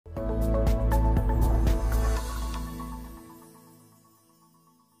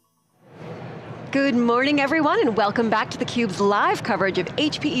Good morning, everyone, and welcome back to theCUBE's live coverage of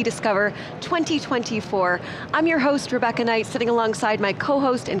HPE Discover 2024. I'm your host, Rebecca Knight, sitting alongside my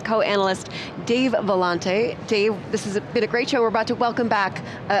co-host and co-analyst, Dave Vellante. Dave, this has been a great show. We're about to welcome back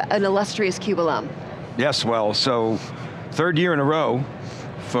an illustrious CUBE alum. Yes, well, so third year in a row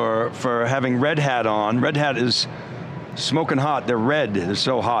for having Red Hat on. Red Hat is smoking hot. They're red, they're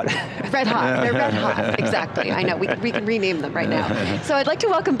so hot. Red hot, they're red hot, exactly. I know, we can rename them right now. So I'd like to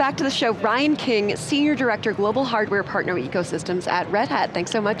welcome back to the show Ryan King, Senior Director, Global Hardware Partner Ecosystems at Red Hat.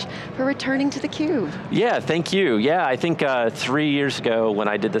 Thanks so much for returning to theCUBE. Yeah, thank you. Yeah, I think 3 years ago when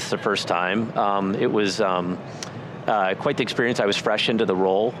I did this the first time, it was quite the experience. I was fresh into the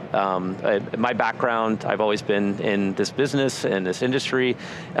role. My background, I've always been in this business and this industry,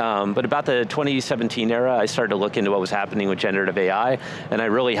 but about the 2017 era, I started to look into what was happening with generative AI, and I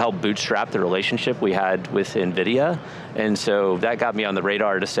really helped bootstrap the relationship we had with NVIDIA, and so that got me on the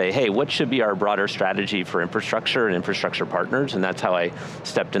radar to say, hey, what should be our broader strategy for infrastructure and infrastructure partners, and that's how I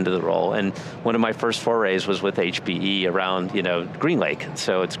stepped into the role. And one of my first forays was with HPE around GreenLake,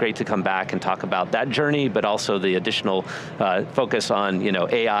 so it's great to come back and talk about that journey, but also the additional focus on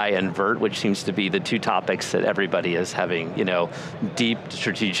AI and VERT, which seems to be the two topics that everybody is having deep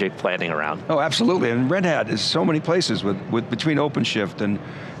strategic planning around. Oh, absolutely, and Red Hat is so many places with between OpenShift and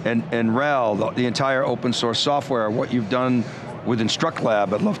RHEL, the entire open source software, what you've done with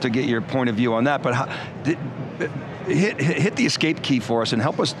InstructLab. I'd love to get your point of view on that, but hit the escape key for us and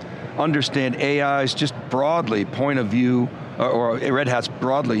help us understand AI's just broadly point of view, or Red Hat's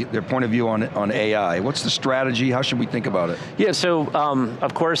broadly, their point of view on AI. What's the strategy? How should we think about it? Yeah, so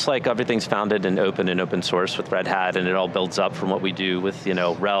of course, like everything's founded in open source with Red Hat, and it all builds up from what we do with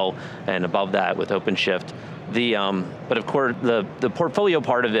RHEL, and above that with OpenShift. But of course, the portfolio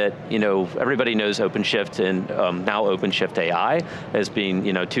part of it, everybody knows OpenShift and now OpenShift AI as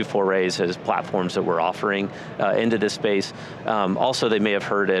being two forays as platforms that we're offering into this space. Also, they may have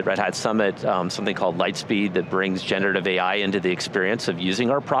heard at Red Hat Summit something called Lightspeed that brings generative AI into the experience of using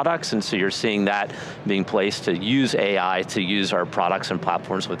our products, and so you're seeing that being placed to use AI to use our products and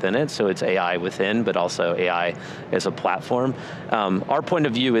platforms within it. So it's AI within, but also AI as a platform. Our point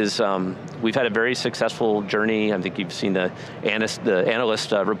of view is we've had a very successful journey. I think you've seen the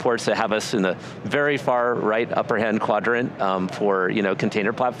analyst reports that have us in the very far right upper hand quadrant for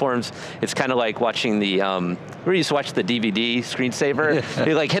container platforms. It's kind of like watching the, we used to watch the DVD screensaver.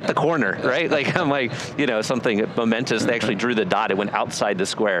 They like hit the corner, right? Like I'm like, something momentous. They actually drew the dot. It went outside the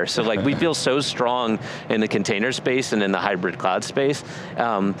square. So like we feel so strong in the container space and in the hybrid cloud space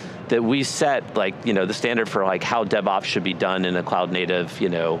that we set the standard for like how DevOps should be done in a cloud native,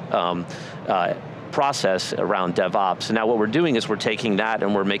 process around DevOps. And now what we're doing is we're taking that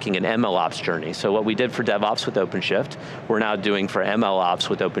and we're making an MLOps journey. So what we did for DevOps with OpenShift, we're now doing for MLOps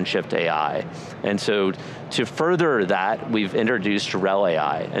with OpenShift AI. And so to further that, we've introduced RHEL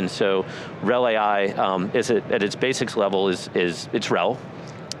AI. And so RHEL AI at its basics level is it's RHEL.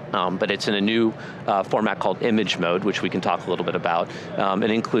 But it's in a new format called image mode, which we can talk a little bit about.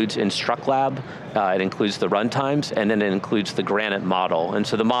 It includes InstructLab, it includes the runtimes, and then it includes the Granite model. And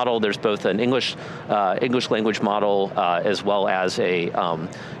so the model, there's both an English language model as well as a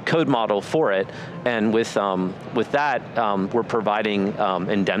code model for it. And with that, we're providing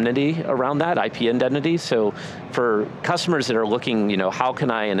indemnity around that, IP indemnity. So for customers that are looking, how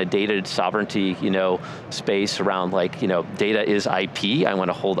can I in a data sovereignty, space around data is IP, I want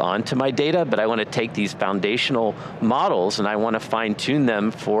to hold on to my data, but I want to take these foundational models and I want to fine tune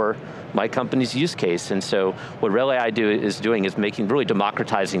them for my company's use case. And so what RHEL AI is doing is really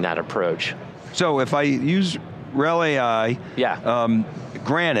democratizing that approach. So if I use RHEL AI,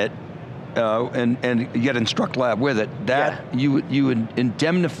 Granite, and you get InstructLab with it, you would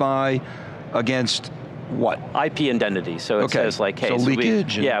indemnify against what? IP indemnity, so it says hey, so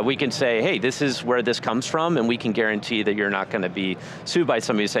leakage. We can say, hey, this is where this comes from, and we can guarantee that you're not going to be sued by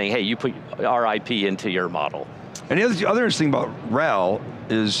somebody saying, hey, you put our IP into your model. And the other interesting about RHEL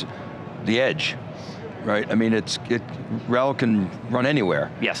is the edge, right? I mean, RHEL can run anywhere.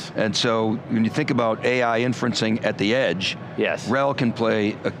 Yes. And so when you think about AI inferencing at the edge, yes, RHEL can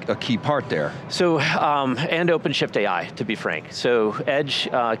play a key part there. So, and OpenShift AI, to be frank. So edge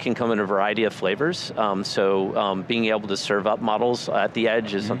can come in a variety of flavors. Being able to serve up models at the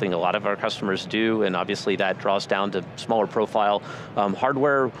edge is something a lot of our customers do, and obviously that draws down to smaller profile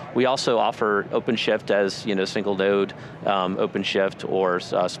hardware. We also offer OpenShift as single node OpenShift, or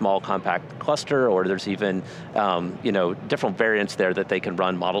a small compact cluster, or there's even different variants there that they can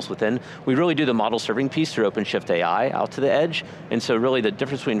run models within. We really do the model serving piece through OpenShift AI out to the edge. edge. And so really the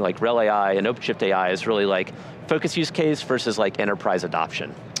difference between like RHEL AI and OpenShift AI is really like focus use case versus like enterprise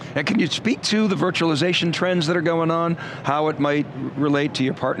adoption. And can you speak to the virtualization trends that are going on, how it might relate to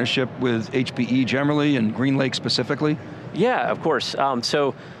your partnership with HPE generally and GreenLake specifically? Yeah, of course.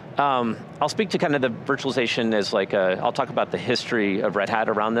 I'll speak to kind of the virtualization as like I'll talk about the history of Red Hat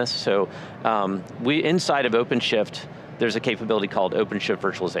around this. So inside of OpenShift, there's a capability called OpenShift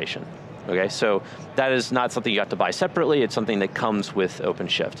virtualization. Okay, so that is not something you have to buy separately, it's something that comes with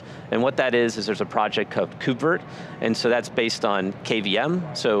OpenShift. And what that is there's a project called KubeVirt, and so that's based on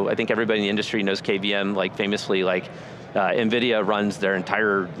KVM. So I think everybody in the industry knows KVM, like famously like NVIDIA runs their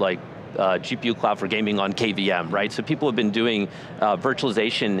entire like GPU cloud for gaming on KVM, right? So people have been doing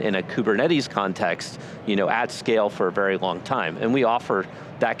virtualization in a Kubernetes context, at scale for a very long time. And we offer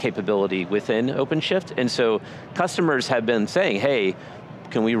that capability within OpenShift. And so customers have been saying, hey,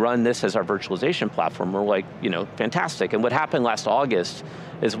 can we run this as our virtualization platform? We're like, fantastic. And what happened last August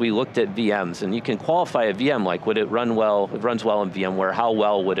is we looked at VMs, and you can qualify a VM, like would it run well, it runs well in VMware, how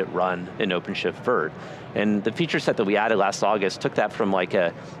well would it run in OpenShift Virt? And the feature set that we added last August took that from like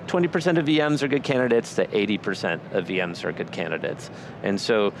a 20% of VMs are good candidates to 80% of VMs are good candidates. And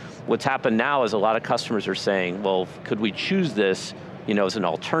so what's happened now is a lot of customers are saying, well, could we choose this as an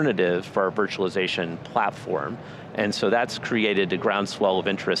alternative for our virtualization platform? And so that's created a groundswell of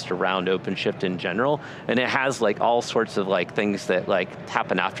interest around OpenShift in general, and it has like all sorts of like things that like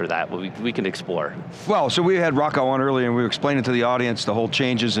happen after that we can explore. Well, so we had Rocco on earlier and we were explaining to the audience the whole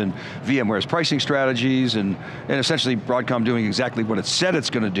changes in VMware's pricing strategies and essentially Broadcom doing exactly what it said it's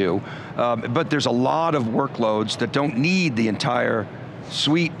going to do, but there's a lot of workloads that don't need the entire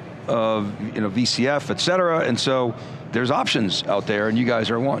suite of VCF, et cetera, and so there's options out there and you guys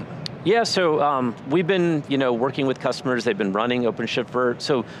are one. Yeah, so we've been working with customers, they've been running OpenShift Virt.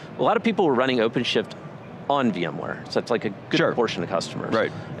 So a lot of people were running OpenShift on VMware, so it's like a good portion of customers.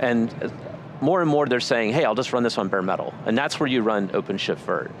 Right. And more and more they're saying, hey, I'll just run this on bare metal. And that's where you run OpenShift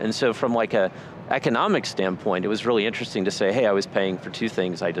Virt. And so from like a economic standpoint, it was really interesting to say, hey, I was paying for two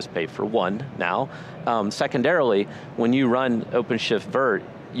things, I just pay for one now. Secondarily, when you run OpenShift Virt,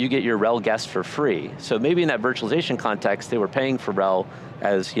 you get your RHEL guest for free. So maybe in that virtualization context, they were paying for RHEL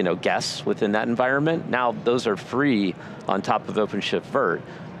as guests within that environment. Now those are free on top of OpenShift Virt.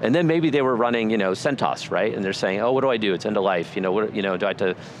 And then maybe they were running CentOS, right? And they're saying, oh, what do I do? It's end of life. Do I have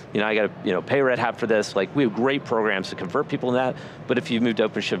to, I got to pay Red Hat for this. Like we have great programs to convert people in that, but if you move to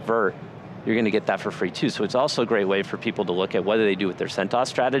OpenShift Virt, you're going to get that for free too. So it's also a great way for people to look at what do they do with their CentOS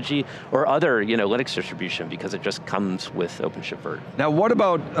strategy or other Linux distribution, because it just comes with OpenShift Virt. Now what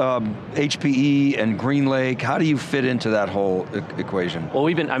about HPE and GreenLake? How do you fit into that whole equation? Well,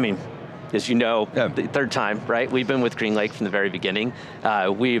 we've been, as you know, the third time, right? We've been with GreenLake from the very beginning.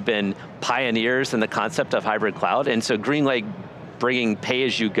 We've been pioneers in the concept of hybrid cloud, and so GreenLake bringing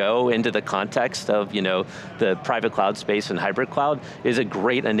pay-as-you-go into the context of the private cloud space and hybrid cloud is a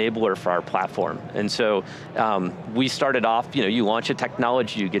great enabler for our platform. And so we started off, you launch a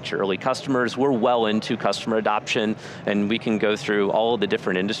technology, you get your early customers, we're well into customer adoption, and we can go through all of the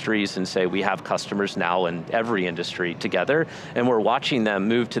different industries and say we have customers now in every industry together, and we're watching them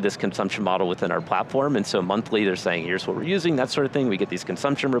move to this consumption model within our platform, and so monthly they're saying, here's what we're using, that sort of thing. We get these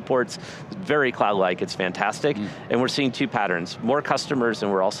consumption reports, very cloud-like, it's fantastic, and we're seeing two patterns. More customers,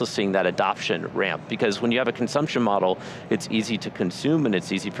 and we're also seeing that adoption ramp, because when you have a consumption model, it's easy to consume and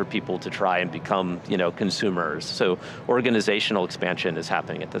it's easy for people to try and become consumers. So organizational expansion is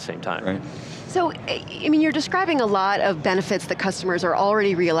happening at the same time. Right. So, you're describing a lot of benefits that customers are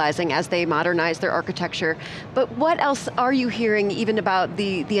already realizing as they modernize their architecture, but what else are you hearing even about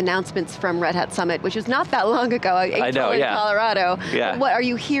the announcements from Red Hat Summit, which was not that long ago, April in Colorado. Yeah. What, are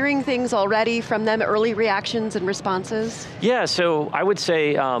you hearing things already from them, early reactions and responses? Yeah, so I would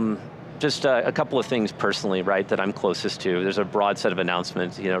say just a couple of things personally, right, that I'm closest to. There's a broad set of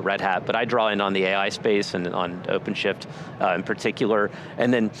announcements, Red Hat, but I draw in on the AI space and on OpenShift in particular,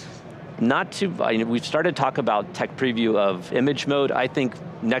 and then we've started to talk about tech preview of image mode. I think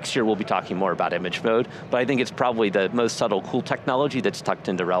next year we'll be talking more about image mode, but I think it's probably the most subtle, cool technology that's tucked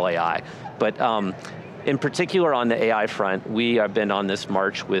into RHEL AI. But in particular on the AI front, we have been on this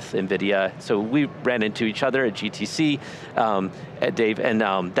march with NVIDIA. So we ran into each other at GTC, at Dave, and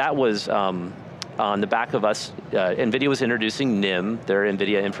that was on the back of us, NVIDIA was introducing NIM, their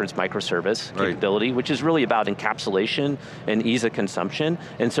NVIDIA Inference Microservice capability, which is really about encapsulation and ease of consumption.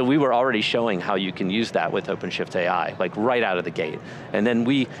 And so we were already showing how you can use that with OpenShift AI, like right out of the gate. And then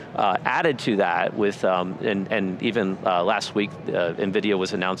we added to that with, and even last week, NVIDIA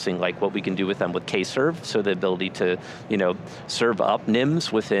was announcing like what we can do with them with K-serve, so the ability to serve up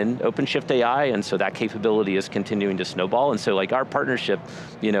NIMs within OpenShift AI, and so that capability is continuing to snowball. And so like our partnership,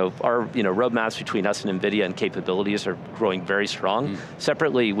 our roadmaps between us and NVIDIA and capabilities are growing very strong.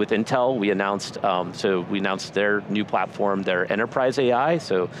 Separately with Intel, we announced, their new platform, their enterprise AI,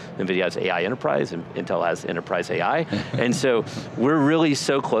 so NVIDIA has AI Enterprise and Intel has Enterprise AI. And so we're really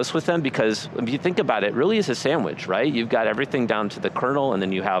so close with them because if you think about it, it really is a sandwich, right? You've got everything down to the kernel, and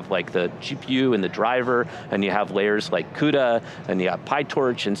then you have like the GPU and the driver, and you have layers like CUDA, and you have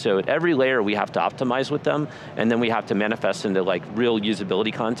PyTorch, and so at every layer we have to optimize with them, and then we have to manifest into like real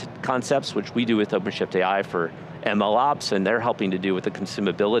usability concepts, which we do with OpenShift AI for MLOps, and they're helping to do with the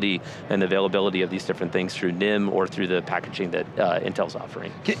consumability and availability of these different things through NIM or through the packaging that Intel's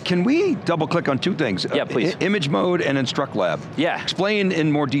offering. Can we double click on two things? Yeah, please. Image mode and Instruct Lab. Yeah. Explain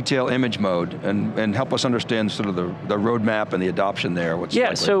in more detail image mode and help us understand sort of the roadmap and the adoption there. What's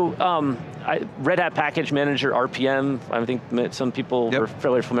likely. So Red Hat Package Manager, RPM, I think some people are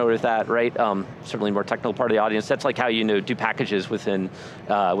fairly familiar with that, right? Certainly more technical part of the audience. That's like how you do packages within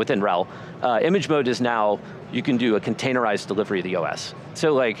RHEL. Image mode is now, you can do a containerized delivery of the OS.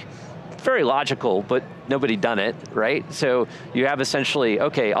 So like, very logical, but nobody done it, right? So you have essentially,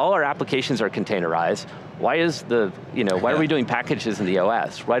 okay, all our applications are containerized. Why are we doing packages in the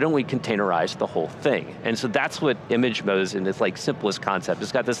OS? Why don't we containerize the whole thing? And so that's what image mode is in its like simplest concept.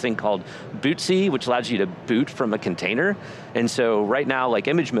 It's got this thing called bootc, which allows you to boot from a container. And so right now, like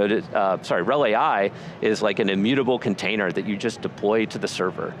image mode, RHEL AI is like an immutable container that you just deploy to the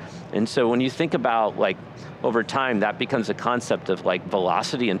server. And so when you think about like, over time, that becomes a concept of like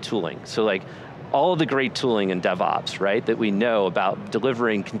velocity and tooling. So like, all of the great tooling in DevOps, right, that we know about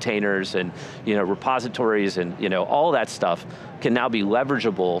delivering containers and repositories and all that stuff can now be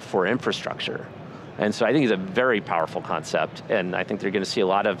leverageable for infrastructure. And so I think it's a very powerful concept, and I think they're going to see a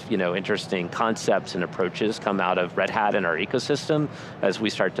lot of interesting concepts and approaches come out of Red Hat and our ecosystem as we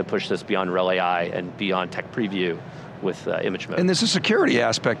start to push this beyond RHEL AI and beyond tech preview with image mode. And there's a security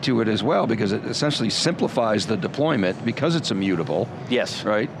aspect to it as well, because it essentially simplifies the deployment because it's immutable. Yes.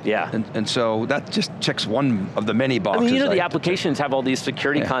 Right? Yeah. And so that just checks one of the many boxes. I mean, the applications have all these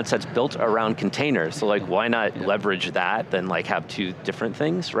security concepts built around containers, so like why not leverage that, then like have two different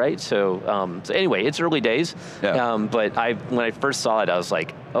things, right? So, so anyway, it's early days, but when I first saw it, I was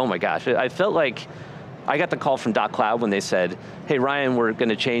like, oh my gosh, I felt like, I got the call from .cloud when they said, hey Ryan, we're going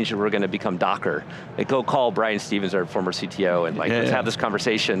to change and we're going to become Docker. Like, go call Brian Stevens, our former CTO, and like, let's have this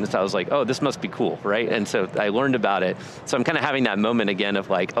conversation. So I was like, oh, this must be cool, right? And so I learned about it. So I'm kind of having that moment again of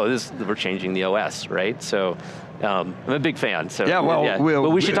like, oh, we're changing the OS, right? So I'm a big fan. So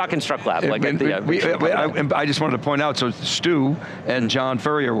but we should talk Instruct Lab. Like, I just wanted to point out, so Stu and John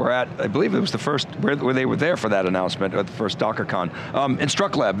Furrier were at, I believe it was the first, where they were there for that announcement, at the first DockerCon.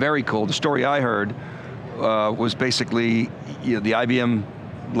 Instruct Lab, very cool. The story I heard was basically the IBM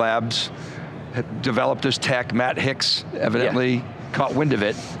labs had developed this tech. Matt Hicks evidently caught wind of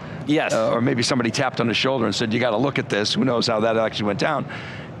it. Yes. Or maybe somebody tapped on the shoulder and said, you got to look at this. Who knows how that actually went down.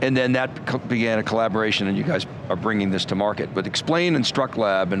 And then that began a collaboration, and you guys are bringing this to market. But explain Instruct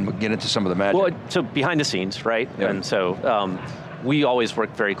Lab and get into some of the magic. Well, so behind the scenes, right? Yeah. And so, we always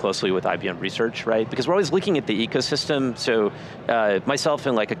work very closely with IBM Research, right? Because we're always looking at the ecosystem. So myself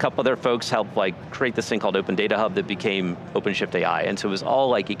and like a couple other folks helped like create this thing called Open Data Hub that became OpenShift AI. And so it was all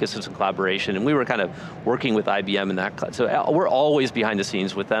like ecosystem collaboration, and we were kind of working with IBM in that. So we're always behind the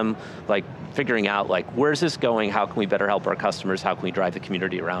scenes with them, like figuring out like, where's this going? How can we better help our customers? How can we drive the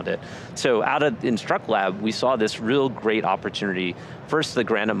community around it? So out of Instruct Lab, we saw this real great opportunity. First, the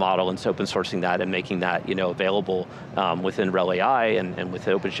Granite model, and so open sourcing that and making that available within RHEL AI and with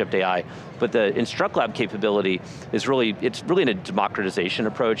OpenShift AI. But the Instruct Lab capability is really, it's really a democratization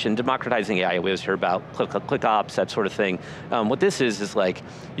approach, and democratizing AI, we always hear about click ops, that sort of thing. What this is like,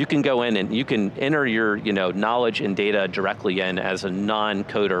 you can go in and you can enter your knowledge and data directly in as a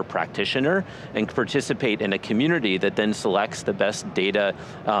non-coder practitioner and participate in a community that then selects the best data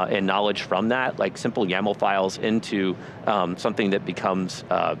and knowledge from that, like simple YAML files into something that becomes,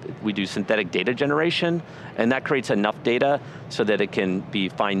 we do synthetic data generation, and that creates enough data so that it can be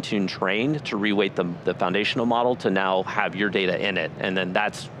fine-tuned trained to reweight the foundational model to now have your data in it, and then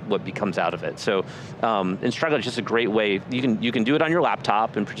that's what becomes out of it. So Instruct is just a great way. You can do it on your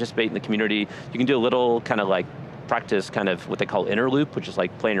laptop and participate in the community. You can do a little kind of like practice kind of what they call inner loop, which is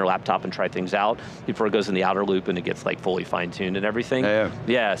like playing your laptop and try things out before it goes in the outer loop and it gets like fully fine-tuned and everything.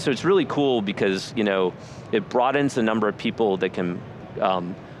 Yeah, so it's really cool because it broadens the number of people that can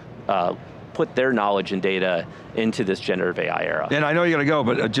put their knowledge and data into this generative AI era. And I know you got to go,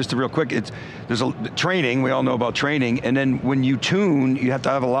 but just real quick, there's training, we all know about training, and then when you tune, you have to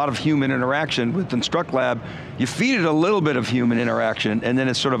have a lot of human interaction. With InstructLab, you feed it a little bit of human interaction, and then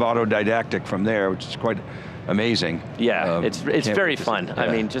it's sort of autodidactic from there, which is quite amazing. Yeah, it's very fun. Yeah.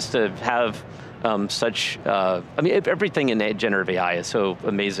 I mean, just to have everything in generative AI is so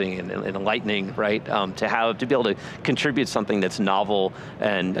amazing and enlightening, right? To be able to contribute something that's novel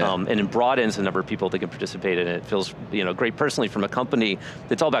and it broadens the number of people that can participate in it. It feels great personally from a company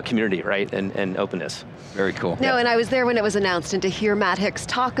that's all about community, right? And openness. Very cool. No, and I was there when it was announced, and to hear Matt Hicks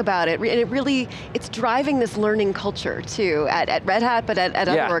talk about it, and it's driving this learning culture too, at Red Hat, but at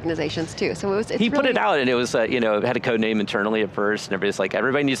other organizations too. So he put it out, and it was, it had a code name internally at first, and everybody's like,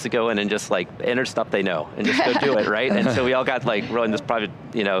 everybody needs to go in and just like enter stuff they know and just go do it, right? And so we all got like running this private,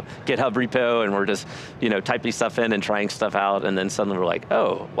 GitHub repo, and we're just, typing stuff in and trying stuff out, and then suddenly we're like,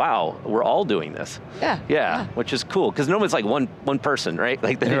 oh, wow, we're all doing this. Yeah, which is cool, because nobody's like one person, right?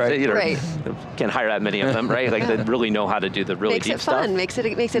 Like, can't hire that many of them, right? Like, that really know how to do the really deep stuff. Makes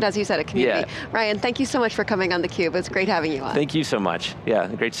it, as you said, a community. Ryan, thank you so much for coming on theCUBE. It's great having you on. Thank you so much. Yeah,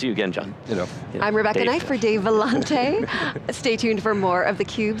 great to see you again, John. I'm Rebecca Knight for Dave Vellante. Stay tuned for more of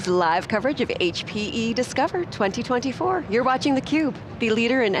theCUBE's live coverage of HPE Discover 2024. You're watching theCUBE, the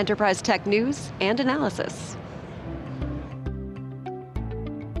leader in enterprise tech news and analysis.